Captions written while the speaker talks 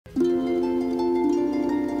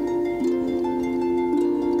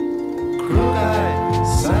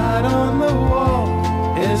the wall.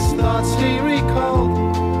 His thoughts he recalled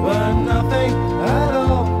were nothing at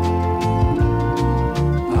all.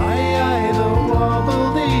 Aye, the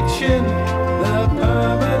wobbledy chin, the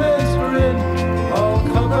permanent grin, all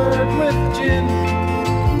covered with gin.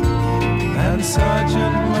 And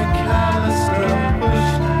Sergeant McAllister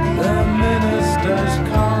pushed the minister's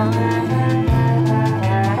car.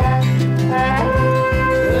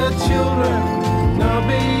 The children,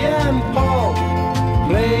 Nobby and Paul,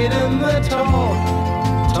 played in the tall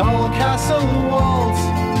castle walls.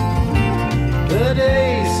 The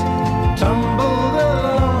days tumbled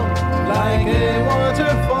along like a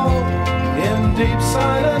waterfall in deep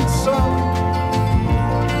silent song.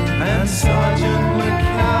 And Sergeant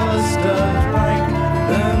McAllister drank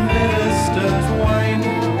the minister's wine.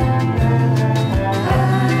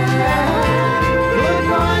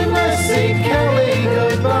 Goodbye, Mercy Kelly,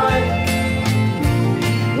 goodbye.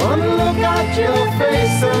 One look at your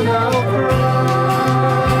face and I'll cry.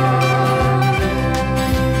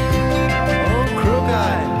 Oh,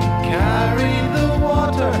 Crook-Eye carried the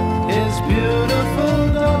water. His beautiful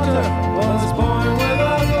daughter was born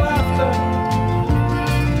without laughter.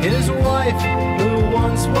 His wife, who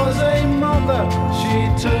once was a mother, she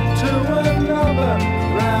took to another,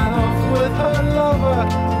 ran off with her lover.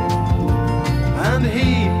 And he,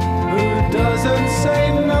 who doesn't say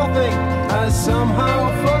nothing, has somehow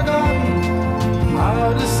forgotten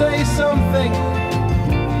how to say something.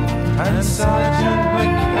 And Sergeant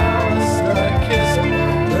McAllister kissed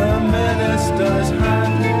the minister's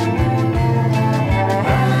hand.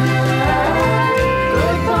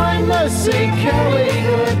 Goodbye, Mercy Kelly,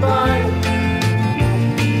 goodbye.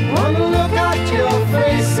 One look at your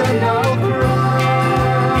face and I'll cry.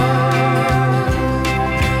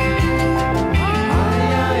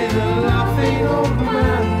 Aye, the laughing old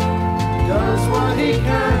man does what he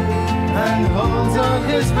can and holds out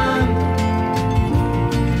his hand.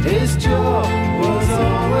 His jaw was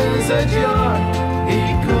always ajar. He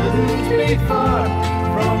couldn't be far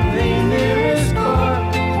from the nearest bar.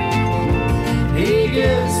 He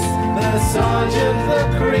gives the sergeant the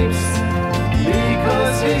creeps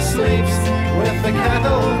because he sleeps with the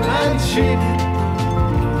cattle and sheep.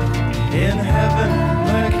 In heaven,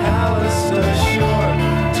 McAllister's sure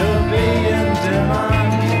to be in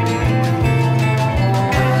demand.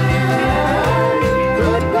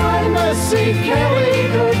 Goodbye, Mercy Kelly,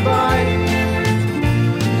 goodbye.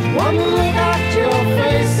 One look at your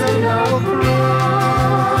face and I'll cry.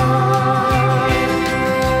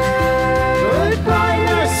 Goodbye,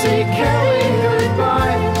 Mercy Kelly,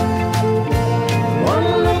 goodbye. One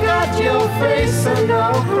look at your face and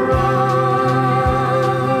I'll cry.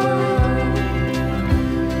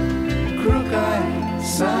 Crook-Eye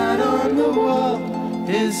sat on the wall,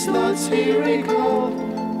 his thoughts he recalled